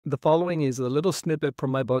The following is a little snippet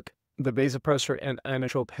from my book, The Vasopressor and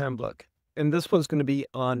Inotrope Handbook, and this one's going to be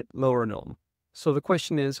on Milrinone. So the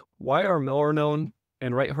question is, why are Milrinone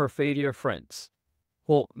and right heart failure friends?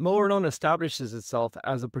 Well, Milrinone establishes itself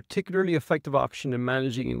as a particularly effective option in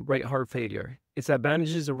managing right heart failure. Its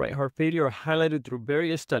advantages of right heart failure are highlighted through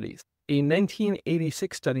various studies. A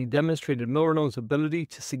 1986 study demonstrated Milrinone's ability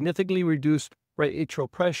to significantly reduce right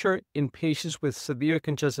atrial pressure in patients with severe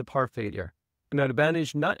congestive heart failure, an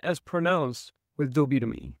advantage not as pronounced with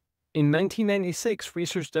dobutamine. In 1996,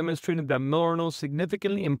 research demonstrated that Milrinone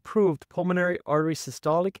significantly improved pulmonary artery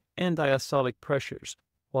systolic and diastolic pressures,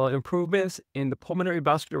 while improvements in the pulmonary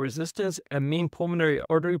vascular resistance and mean pulmonary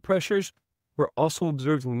artery pressures were also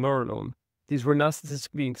observed with Milrinone. These were not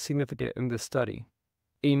statistically significant in this study.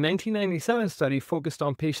 A 1997 study focused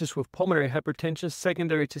on patients with pulmonary hypertension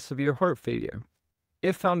secondary to severe heart failure.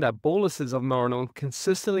 It found that boluses of Milrinone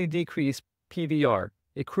consistently decreased PVR,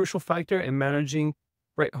 a crucial factor in managing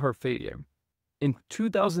right heart failure. In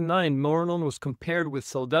 2009, Milrinone was compared with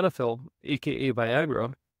sildenafil, aka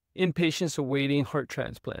Viagra, in patients awaiting heart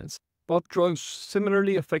transplants. Both drugs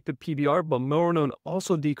similarly affected PVR, but Milrinone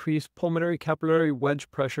also decreased pulmonary capillary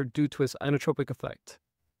wedge pressure due to its inotropic effect.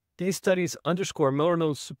 These studies underscore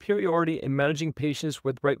Milrinone's superiority in managing patients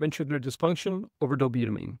with right ventricular dysfunction over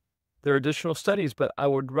dobutamine. There are additional studies, but I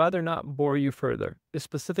would rather not bore you further. Its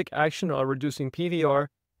specific action on reducing PVR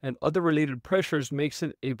and other related pressures makes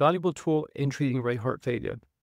it a valuable tool in treating right heart failure.